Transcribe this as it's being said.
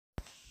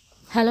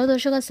Hello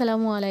দর্শক,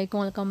 আসসালামু আলাইকুম।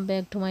 Welcome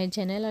back to my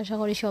channel. আশা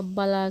করি সব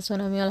ভালো আছেন।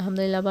 আমি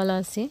আলহামদুলিল্লাহ ভালো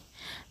আছি।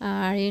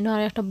 আর ইনো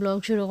আর একটা ব্লগ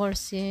শুরু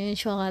করছি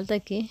সকাল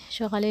থেকে।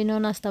 সকালে ইনো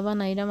নাস্তা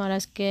বানাইলাম আর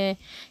আজকে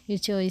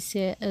ইচ্ছে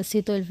হয়েছে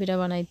শীতল পিঠা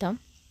বানাইতাম।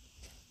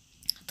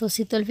 তো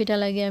শীতল পিঠা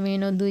লাগে আমি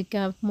ইনো 2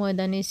 কাপ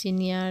ময়দা নিয়ে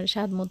চিনি আর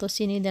স্বাদ মতো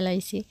চিনি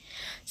দিলাইছি।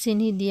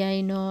 চিনি দিয়া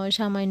ইনো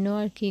সামান্য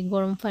আর কি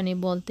গরম পানি,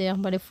 বলতে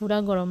একবারে পুরা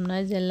গরম না,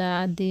 জেলা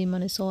আদি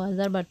মানে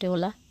 6000 বাটে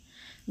ওলা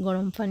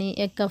গরম পানি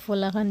 1 কাপ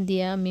ওলাখান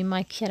দিয়া আমি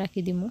মাখিয়ে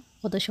রাখি দিমু।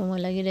 কত সময়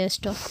লাগে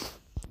রেস্ট।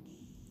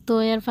 তো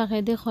এর ফাঁকে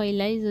দিয়ে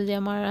খইলাই যদি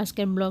আমার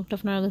আজকের ব্লগটা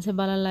আপনার কাছে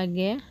ভালো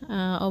লাগে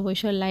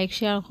অবশ্যই লাইক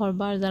শেয়ার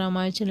করবা। আর যারা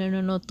আমার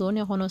চ্যানেলে নতুন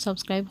এখনও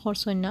সাবস্ক্রাইব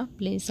করছেন না,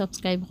 প্লিজ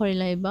সাবস্ক্রাইব করে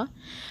লাইবা।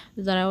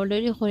 যারা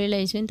অলরেডি করে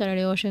লাইছেন তারা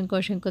অসংখ্য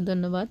অসংখ্য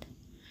ধন্যবাদ।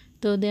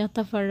 তো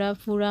দেখতে পারা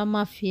পুরা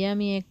মাফিয়া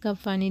আমি 1 কাপ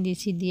পানি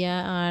দিছি দিয়া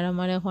আর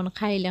আমার এখন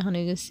খাইলে এখন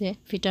হয়ে গেছে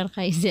ফিটার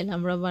খাই যে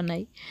আমরা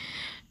বানাই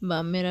বা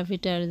মেরা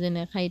ফিটার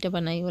যেনে খাইটা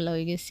বানাই ওলা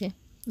হয়ে গেছে।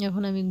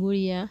 এখন আমি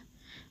গুড়িয়া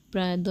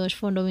প্রায়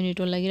 10-15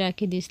 মিনিটও লাগে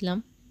রাখি দিছিলাম।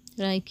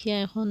 রাখিয়া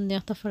এখন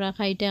দেখতে পারা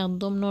খাইটা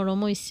একদম নরম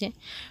হয়েছে।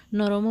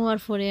 নরম হওয়ার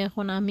পরে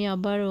এখন আমি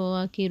আবার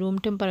কি রুম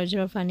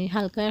টেম্পারেচারের পানি,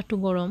 হালকা একটু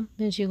গরম,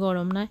 বেশি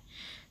গরম না,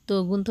 তো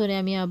গুন্তরে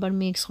আমি আবার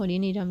মিক্স করি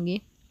নিলাম গিয়ে।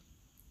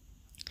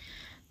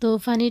 তো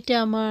পানিটা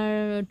আমার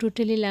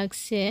টোটালি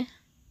লাগছে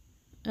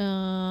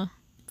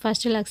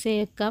ফার্স্টে লাগছে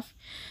 1 কাপ,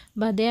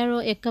 বাদে আরও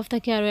 1 কাপ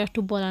থেকে আরও একটু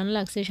বলানো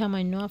লাগছে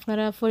সামান্য।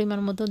 আপনারা পরিমাণ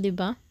মতো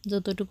দিবা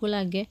যতটুকু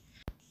লাগে।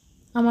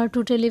 আমার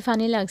টোটালি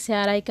পানি লাগছে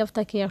 2.5 কাপ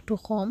থেকে একটু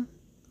কম,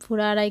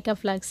 পুরা 2.5 কাপ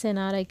লাগছে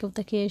না, 2.5 কাপ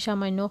থেকে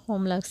সামান্য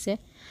কম লাগছে।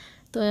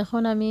 তো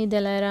এখন আমি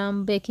দিলাম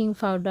বেকিং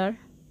পাউডার।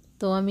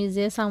 তো আমি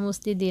যে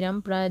চামচটি দিলাম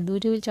প্রায় 2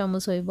 টেবিল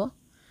চামচ হইব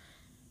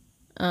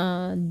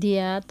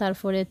দিয়া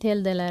তারপরে তেল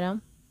দিলাম।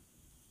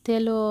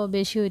 তেলও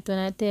বেশি হইতো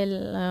না, তেল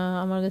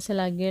আমার কাছে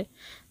লাগে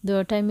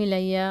দুটাই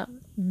মিলাইয়া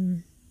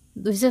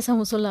 2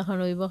 চামচও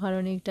লাগানো হইব,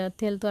 কারণ একটা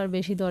তেল তো আর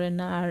বেশি ধরে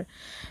না। আর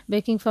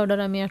বেকিং পাউডার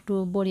আমি একটু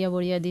বড়িয়া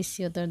বড়িয়া দিচ্ছি,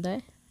 ওটার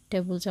দায়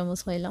টেবিল চামচ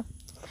খাইলাম,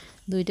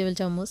 2 টেবিল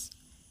চামচ।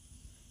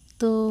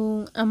 তো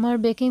আমার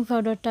বেকিং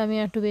পাউডারটা আমি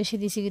একটু বেশি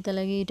দিছি কিতা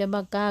লাগে, এটা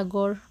বাক্কা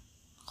আগর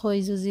খই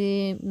যদি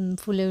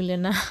ফুলে উলে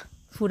না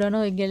ফুরানো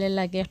হয়ে গেলে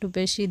লাগে একটু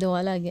বেশি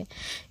দেওয়া লাগে,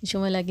 এই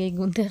সময় লাগে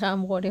গুনতে কাম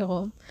করে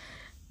কম।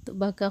 তো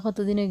বাক্কা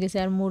কতদিন হয়ে গেছে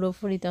আর মুড়ো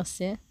ফুরিত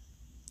আছে।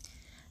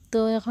 তো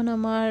এখন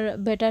আমার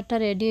ব্যাটারটা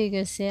রেডি হয়ে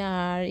গেছে।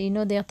 আর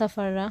ইনো দেখতে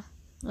পারা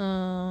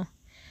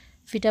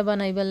পিঠা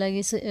বানাইবার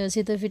লাগে,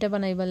 শীতের পিঠা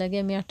বানাইবার লাগে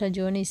আমি একটা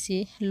জো নিছি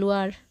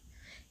লোয়ার,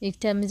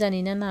 একটা আমি জানি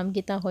না নাম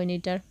কিতা হয়নি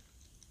এটার।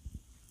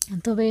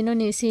 তবে ইনো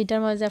নিয়েছি,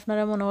 এটার মাঝে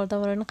আপনারা মনে করতে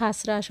পারেন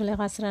কাঁচরা, আসলে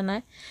কাঁচরা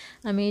নাই।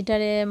 আমি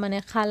এটারে মানে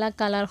খালা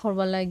কালার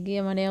করবার লাগিয়ে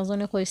মানে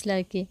একজনে কইছিল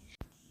আর কি,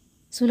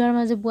 চুলার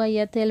মাঝে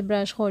বুয়াইয়া তেল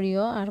ব্রাশ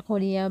করিও আর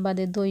করিয়া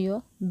বাদে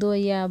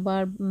দইয়া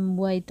আবার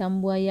বুয়াইতাম,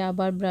 বুয়াইয়া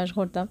আবার ব্রাশ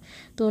করতাম।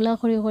 তো ওলা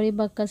করি করি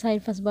বাক্কা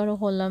 4-5বারও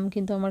করলাম,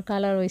 কিন্তু আমার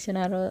কালার হয়েছে না,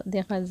 আরও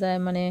দেখা যায়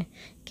মানে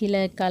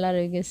কিলা কালার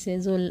হয়ে গেছে,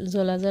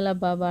 জ্বলা জ্বলা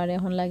বাবা, আর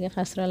এখন লাগে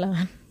কাঁচরা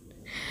লাগান।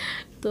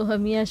 তো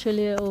আমি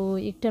আসলে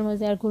একটার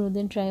মাঝে আর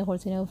কোনোদিন ট্রাই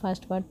করছি না,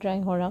 ফার্স্টবার ট্রাই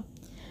করা।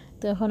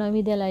 তো এখন আমি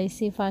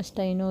দেলাইছি, ফার্স্ট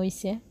টাইমও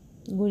হয়েছে,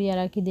 গুড়িয়া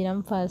রাখি দিলাম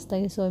 5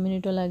 থেকে 6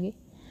 মিনিটও লাগে।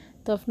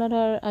 তো আপনারা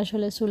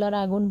আসলে চুলার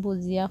আগুন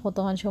বুঝিয়া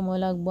কতক্ষণ সময়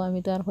লাগবো আমি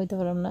তো আর হইতে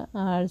পারলাম না।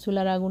 আর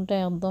চুলার আগুনটা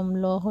একদম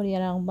লো করিয়া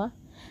রাখবা,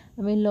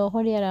 আমি লো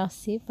করিয়া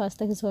রাখছি, 5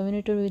 থেকে 6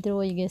 মিনিটের ভিতরে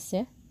হয়ে গেছে।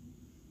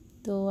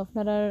 তো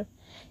আপনারা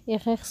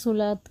এক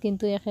চুলাত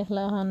কিন্তু এক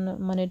লাগান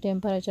মানে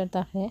টেম্পারেচার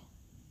থাকে।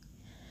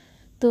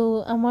 তো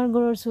আমার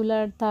ঘরের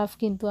চুলার তাপ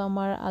কিন্তু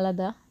আমার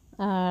আলাদা।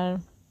 আর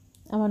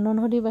আমার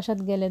ননহরি বাসাত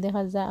গেলে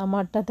দেখা যায়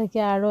আমারটা থেকে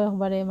আরও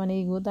একবারে মানে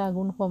ইগুতা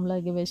আগুন কম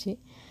লাগে বেশি।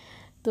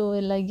 তো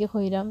এর লাগিয়ে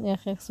কইরাম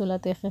এক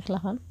চুলাতে এক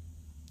লাখান।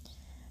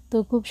 তো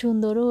খুব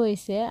সুন্দরও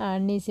হয়েছে, আর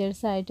নিচের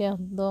সাইডে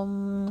একদম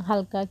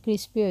হালকা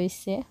ক্রিস্পি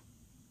হয়েছে।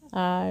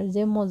 আর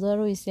যে মজার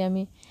হয়েছে,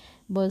 আমি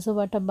বয়স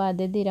বাটা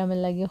বাদে দিরামের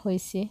লাগে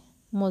হয়েছি,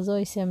 মজা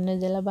হয়েছে এমনি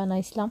জেলা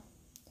বানাইছিলাম।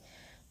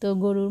 তো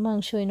গরুর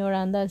মাংস ইনো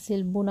রান্দা আছিল,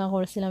 বুনা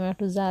করছিলাম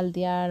একটু জাল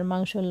দিয়া, আর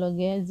মাংসর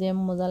লগে যে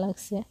মজা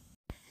লাগছে।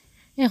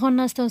 এখন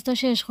নাস্তা উস্তা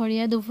শেষ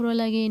করিয়া দুপুরে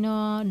লাগে ইনো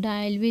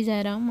ডাইল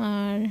ভিজাইরাম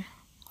আর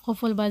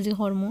সফল বাজি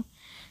করমু।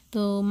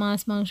 তো মাছ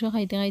মাংস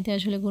খাইতে খাইতে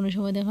আসলে কোনো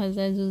সময় দেখা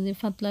যায় যদি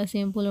পাতলা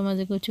সিম্পলের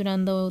মাঝে কিছু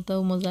রান্না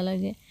ওটাও মজা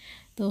লাগে।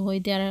 তো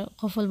হইতে আর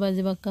সফল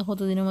বাজি বাক্কা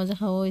কতদিনের মাঝে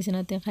খাওয়া হয়েছে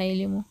না, তে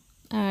খাইলিমু।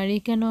 আর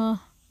এখানে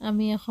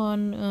আমি এখন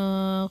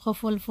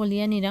সফল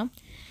ফলিয়া নিলাম,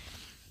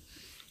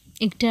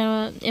 একটা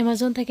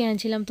অ্যামাজন থেকে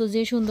আনছিলাম। তো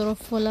যে সুন্দর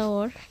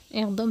ফলাওয়ার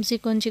একদম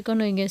চিকন চিকন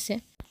হয়ে গেছে।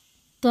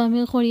 তো আমি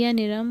করিয়া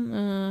নিলাম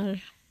আর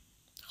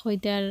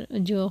হইতে আর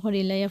জো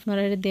করিলাই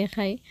আপনারা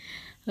দেখাই,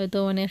 হয়তো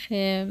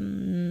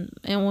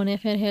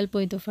অনেকের হেল্প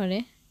হইতে পারে।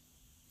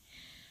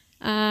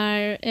 আর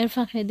এর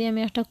ফাঁকে দিয়ে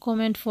আমি একটা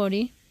কমেন্ট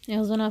পড়ি,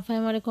 একজন আফাই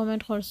আমারে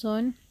কমেন্ট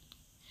করছেন,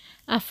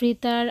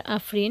 আফরিতার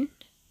আফরিন।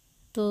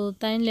 তো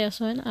তাই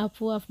লেখছেন,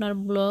 আপু আপনার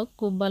ব্লগ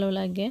খুব ভালো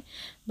লাগে,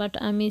 বাট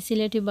আমি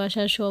সিলেটি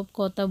ভাষার সব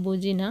কথা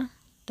বুঝি না,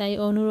 তাই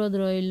অনুরোধ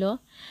রইল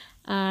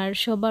আর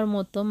সবার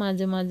মতো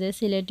মাঝে মাঝে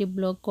সিলেটি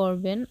ব্লগ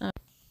করবেন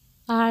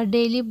আর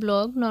ডেইলি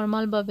ব্লগ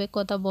নর্মালভাবে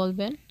কথা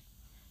বলবেন।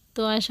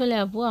 তো আসলে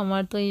আপু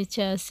আমার তো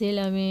ইচ্ছা আছিল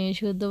আমি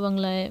শুদ্ধ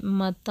বাংলায়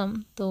মারতাম,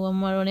 তো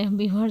আমার অনেক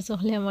ভিউয়ার্স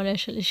হলে আমার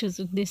আসলে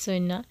সুযোগ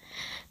দিছই না।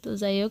 তো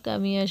যাই হোক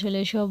আমি আসলে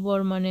সবর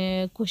মানে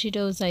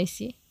খুশিটাও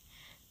চাইছি।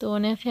 তো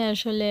অনেকে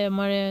আসলে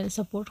আমার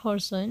সাপোর্ট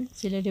করছেন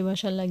সিলেটি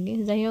ভাষার লাগি।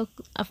 যাই হোক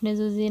আপনি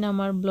যদি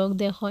আমার ব্লগ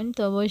দেখেন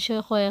তো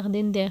অবশ্যই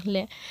কয়েকদিন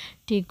দেখলে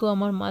ঠিকও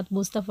আমার মাত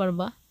বুঝতে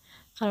পারবা,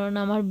 কারণ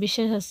আমার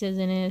বিশ্বাস আছে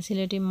যে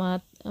সিলেটি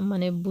মাত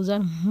মানে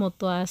বোঝার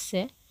মতো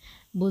আছে,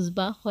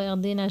 বুঝবা।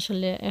 কয়েকদিন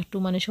আসলে একটু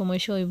মানে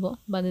সমস্যা হইব,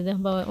 বাদে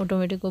দেখবা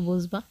অটোমেটিকও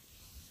বুঝবা।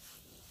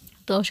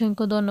 তো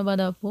অসংখ্য ধন্যবাদ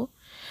আপু,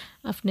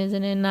 আপনি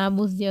যেন না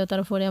বুঝিয়াও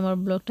তারপরে আমার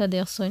ব্লগটা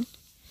দেখছেন।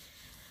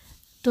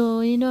 তো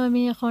ইনো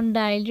আমি এখন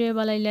ডাইলরে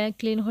বালাইলা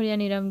ক্লিন করিয়া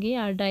নিলাম গি,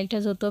 আর ডাইলটা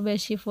যত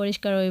বেশি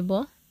পরিষ্কার হইব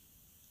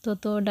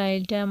তত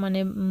ডাইলটা মানে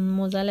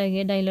মজা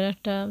লাগে, ডাইলের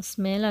একটা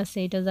স্মেল আছে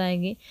এটা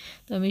যায়গি।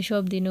 তো আমি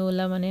সব দিন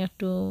ওলা মানে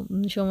একটু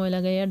সময়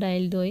লাগাইয়া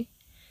ডাইল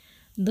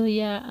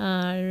দইয়া,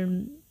 আর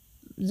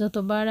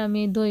যতবার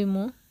আমি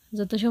দইমু,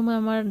 যত সময়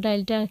আমার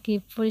ডাইলটা কি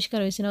পরিষ্কার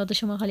হয়েছে না অত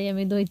সময় খালি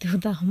আমি দইতেও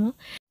থাকমু।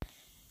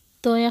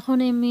 তো এখন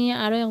আমি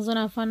আরও একজন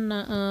আফার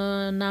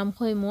নাম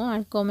কইমু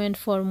আর কমেন্ট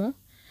ফরমু।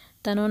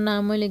 তার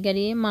নাম হইলে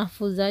গাড়ি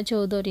মাহফুজা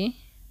চৌধুরী।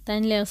 তাই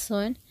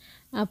লেখছেন,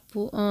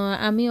 আপু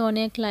আমি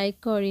অনেক লাইক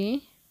করি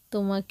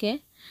তোমাকে,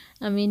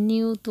 আমি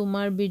নিউ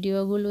তোমার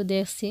ভিডিওগুলো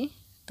দেখছি,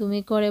 তুমি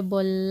করে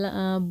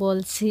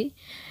বলছি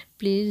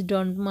প্লিজ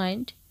ডোন্ট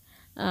মাইন্ড।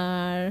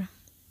 আর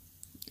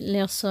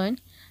লেখছেন,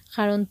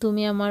 কারণ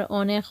তুমি আমার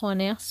অনেক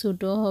অনেক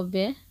ছোটো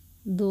হবে,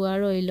 দোয়া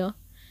রইল।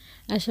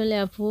 আসলে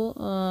আপু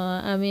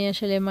আমি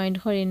আসলে মাইন্ড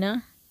করি না,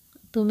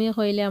 তুমি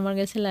কইলে আমার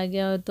কাছে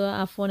লাগে হয়তো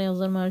আপন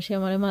একজন মানুষে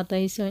আমার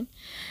মাতাইছেন,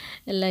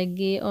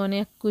 লাগি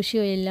অনেক খুশি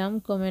হইলাম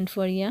কমেন্ট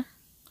করিয়া।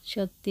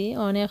 সত্যি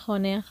অনেক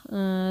অনেক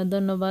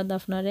ধন্যবাদ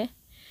আপনারে।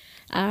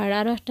 আর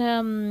আরও একটা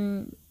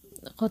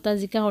কথা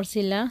জিজ্ঞা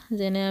করছিলা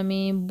যেনে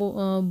আমি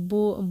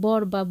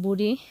বর বা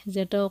বুড়ি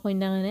যেটাও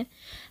কন্যা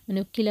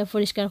মানে কিলা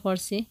পরিষ্কার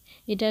করছি,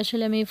 এটা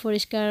আসলে আমি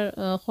পরিষ্কার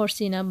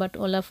করছি না, বাট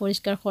ওলা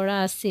পরিষ্কার করা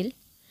আছিল।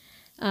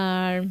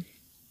 আর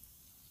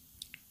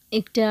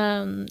একটা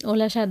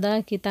ওলা সাদা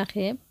কি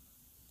তাকে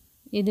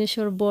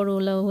এদেশের বড়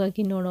ওলা উহা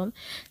কি নরম,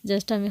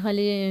 জাস্ট আমি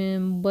খালি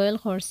বয়েল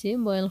করছি,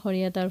 বয়েল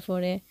করিয়া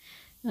তারপরে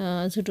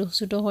ছোটো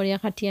ছোটো করিয়া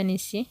কাটিয়া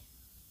নিছি।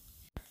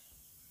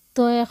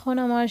 তো এখন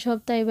আমার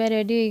সবটা এবার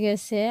রেডি হয়ে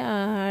গেছে,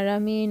 আর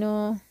আমি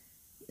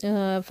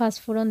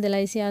ফাস্টফুরন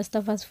দিলাইছি, আস্তা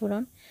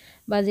ফাস্টফুরন,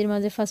 বাজির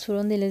মাঝে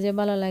ফাস্টফুরন দিলে যে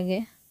ভালো লাগে।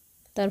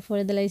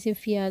 তারপরে দিলাইছি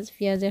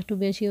পেঁয়াজ একটু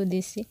বেশিও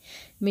দিছি,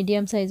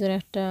 মিডিয়াম সাইজের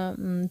একটা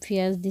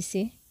পেঁয়াজ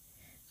দিছি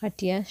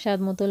কাটিয়া, স্বাদ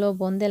মতো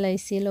লবণ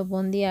দিলাইছি,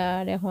 লবণ দিয়া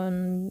আর এখন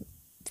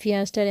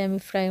পেঁয়াজটারে আমি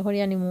ফ্রাই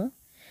করিয়া নিমু।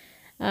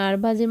 আর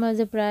বাজির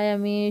মাঝে প্রায়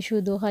আমি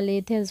শুধু খালি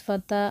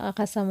তেজপাতা,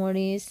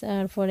 কাঁচামরিচ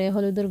আর পরে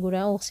হলুদের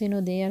গুঁড়া অক্সিনও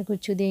দিই, আর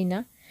কিছু দিই না।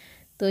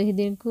 তো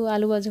সেদিনকু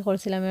আলু ভাজি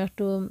করছিলাম,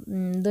 একটু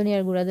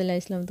ধনিয়ার গুঁড়া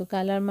দিলাইছিলাম, তো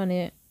কালার মানে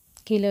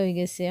কিলা হয়ে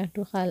গেছে, একটু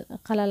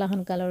খালা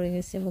লাখান কালার হয়ে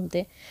গেছে বলতে,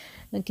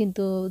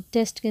 কিন্তু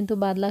টেস্ট কিন্তু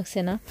বাদ লাগছে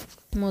না,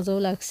 মজাও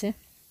লাগছে।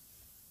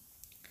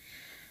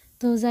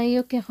 তো যাই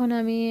হোক এখন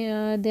আমি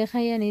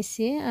দেখাইয়া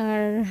নিছি।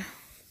 আর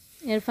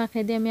এর ফাঁকে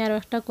দিয়ে আমি আরও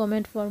একটা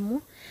কমেন্ট পড়মু।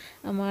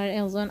 আমার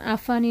একজন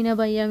আফা নিনা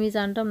ভাইয়া, আমি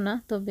জানতাম না,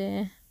 তবে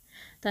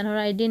তার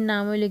আইডির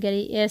নাম হইলে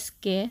গাড়ি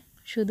SK,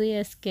 শুধুই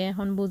SK,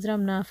 এখন বুঝলাম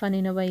না আফা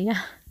নিনা ভাইয়া।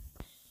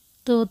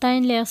 তো তাই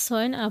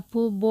লেখছেন, আপু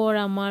বর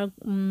আমার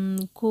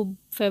খুব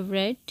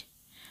ফেভারেট,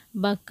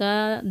 বাঁকা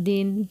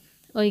দিন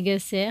হয়ে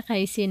গেছে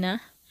খাইছি না,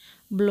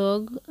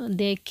 ব্লগ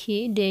দেখি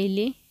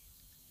ডেইলি,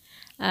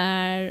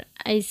 আর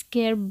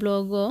আজকের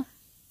ব্লগও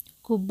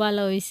খুব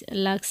ভালো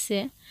লাগছে,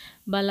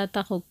 বালা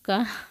তাকুক্কা,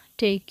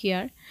 টেক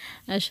কেয়ার।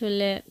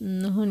 আসলে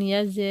শুনিয়া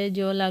যে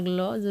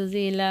লাগলো যদি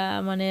এলা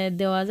মানে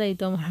দেওয়া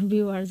যাইতো আমার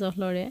ভিউয়ার্স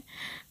হলরে,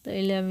 তো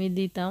এলে আমি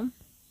দিতাম।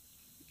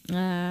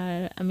 আর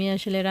আমি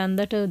আসলে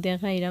রান্নাটাও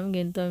দেখাইলাম,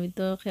 কিন্তু আমি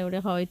তো খেউরে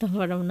খাওয়াইতে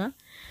পারলাম না।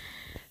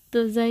 তো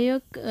যাই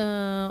হোক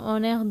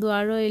অনেক দোয়া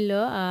রইল,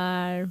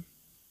 আর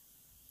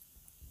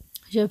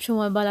সব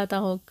সময় বালা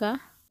তাকুক্কা।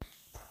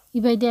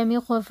 ইবাই দিয়ে আমি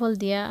কফল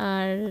দিয়া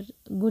আর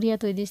গুড়িয়া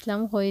তৈ দিছিলাম,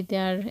 হইতে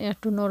আর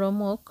একটু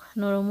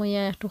নরম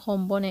হইয়া একটু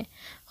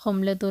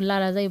কমলে তো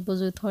লাড়া যাইব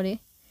জুত ধরে।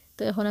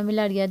 তো এখন আমি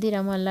লাড়িয়া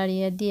দিলাম, আর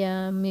লাড়িয়া দিয়া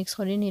মিক্স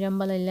করে নিরাম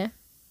বালাইলে।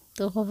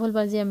 তো কফল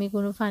বাজি আমি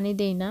কোনো পানি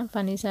দেই না,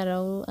 পানি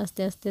ছাড়াও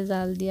আস্তে আস্তে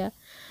জাল দিয়া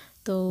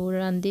তো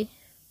রান্ধি।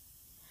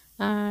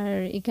 আর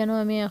এখানেও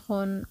আমি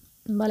এখন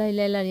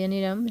বালাইলে লাড়িয়া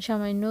নিলাম,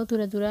 সামান্য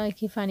তুরা আর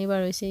কি পানি বার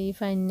হয়েছে, এই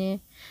পানিনে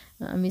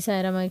আমি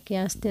চাইরাম আর কি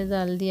আস্তে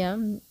জাল দিয়া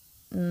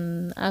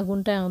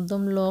আগুনটা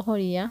একদম লো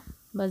করিয়া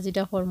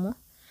বাজিটা করমু।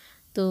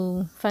 তো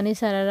পানি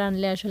ছাড়া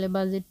রানলে আসলে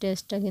বাজির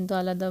টেস্টটা কিন্তু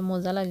আলাদা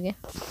মজা লাগে।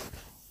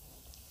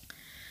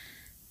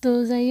 তো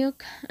যাই হোক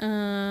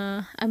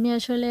আমি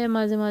আসলে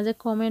মাঝে মাঝে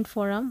কমেন্ট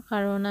পড়াম,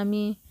 কারণ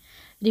আমি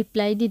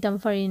রিপ্লাই দিতাম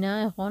পারি না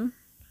এখন।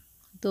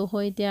 তো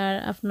হইতে আর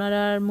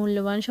আপনারা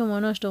মূল্যবান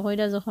সময় নষ্ট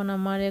কইরা যখন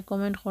আমার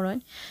কমেন্ট করেন,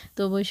 তো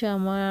অবশ্যই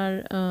আমার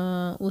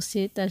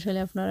উচিত আসলে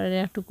আপনারা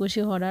একটু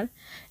খুশি করার,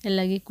 এর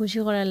লাগি খুশি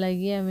করার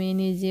লাগি আমি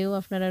নিজেও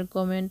আপনার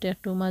কমেন্ট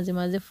একটু মাঝে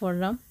মাঝে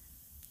পড়লাম।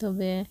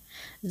 তবে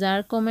যার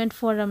কমেন্ট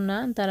পড়লাম না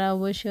তারা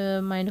অবশ্য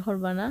মাইন্ড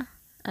করবা না,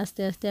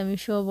 আস্তে আস্তে আমি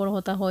সবর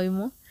কথা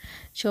হইমু,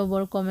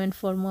 সবর কমেন্ট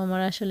পড়মু।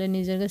 আমার আসলে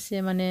নিজের কাছে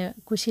মানে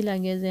খুশি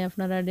লাগে যে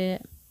আপনারা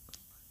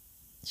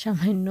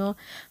সামান্য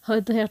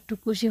হয়তো একটু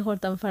খুশি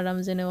করতাম পারাম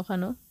জেনে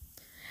ওখানো।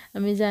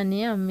 আমি জানি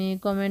আমি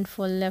কমেন্ট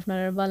পড়লে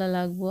আপনারা ভালো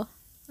লাগবো,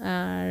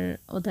 আর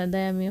ওটার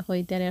দায় আমি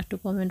হইতে আর একটু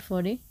কমেন্ট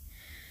পড়ি।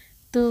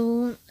 তো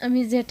আমি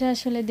যেটা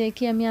আসলে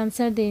দেখি আমি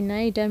আনসার দিই না,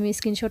 এটা আমি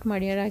স্ক্রিনশট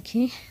মারিয়ে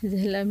রাখি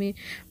যেগুলো আমি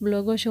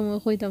ব্লগের সময়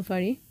কইতাম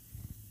পারি।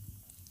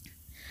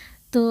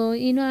 তো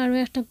ইনো আরও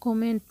একটা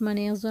কমেন্ট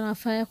মানে একজন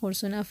আফায়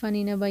করছেন, আফা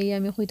নিনা ভাই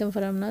আমি কইতাম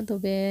পারাম না,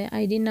 তবে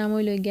আইডির নাম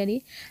হইল গিয়ারি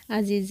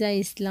আজিজা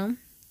ইসলাম,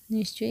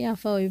 নিশ্চয়ই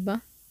আফা হইবা।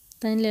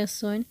 তাই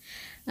লেখছেন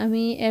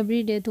আমি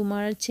এভরিডে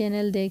তোমার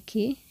চ্যানেল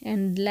দেখি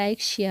অ্যান্ড লাইক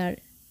শেয়ার,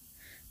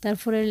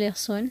 তারপরে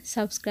লেখছেন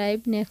সাবস্ক্রাইব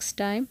নেক্সট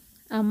টাইম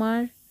আমার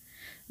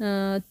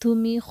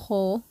তুমি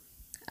খো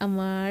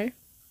আমার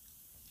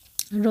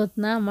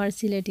রত্না আমার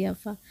সিলেটি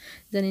আফা।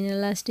 জানি না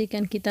লাস্টে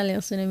কেন কিতা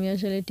লেখছেন আমি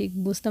আসলে ঠিক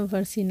বুঝতাম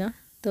পারছি না,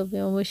 তবে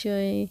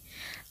অবশ্যই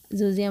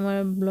যদি আমার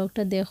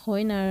ব্লগটা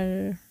দেখেন আর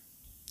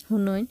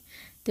শুনেন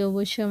তো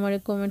অবশ্যই আমার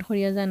কমেন্ট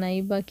করিয়া জানাই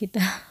বা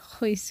কিতা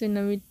হয়েছেন,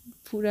 আমি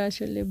পুরা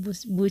আসলে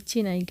বুঝছি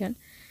না এখান।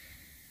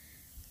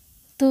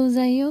 তো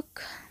যাই হোক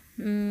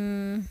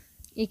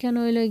এখানে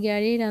হইল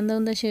গাড়ি রান্দা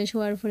উন্দা শেষ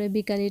হওয়ার পরে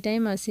বিকালি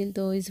টাইম আসিল,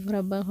 তো ওই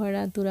ফরাব্বা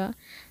খরা তুরা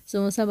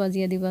সমোসা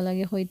বাজিয়া দিবা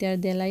লাগে হইতে আর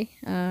দেলাই।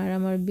 আর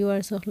আমার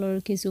ভিউয়ার্স সকলের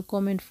কিছু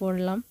কমেন্ট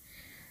পড়লাম,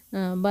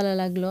 ভালো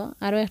লাগলো।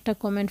 আরও একটা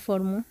কমেন্ট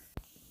পড়মু।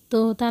 তো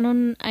তানন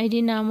আইডি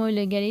নাম হইল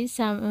গাড়ি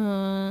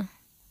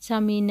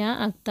সামিনা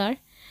আক্তার,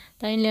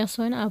 তাই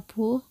লেখছেন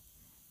আপু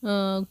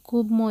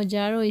খুব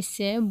মজার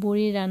হইছে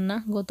বুড়ি রান্না,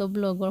 গত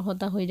ব্লগর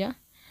কথা হইরা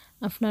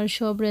আপনার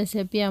সব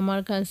রেসিপি আমার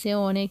কাছে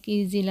অনেক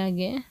ইজি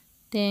লাগে,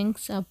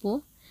 থ্যাঙ্কস আপু,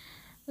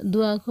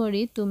 দোয়া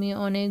করি তুমি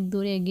অনেক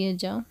দূর এগিয়ে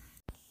যাও।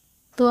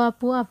 তো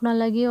আপু আপনার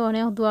লাগি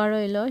অনেক দোয়া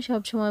রইল,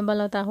 সব সময়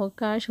ভালো থাকুক,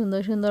 আর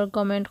সুন্দর সুন্দর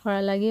কমেন্ট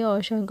করার লাগি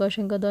অসংখ্য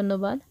অসংখ্য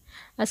ধন্যবাদ।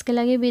 আজকে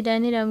লাগি বিদায়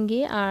নিলাম গি,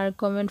 আর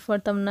কমেন্ট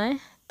পড়তাম নাই,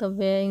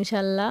 তবে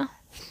ইনশাল্লাহ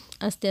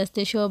আস্তে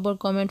আস্তে সবর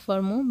কমেন্ট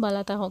পড়মু।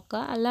 ভালো থাকুক,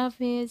 আল্লাহ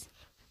হাফিজ।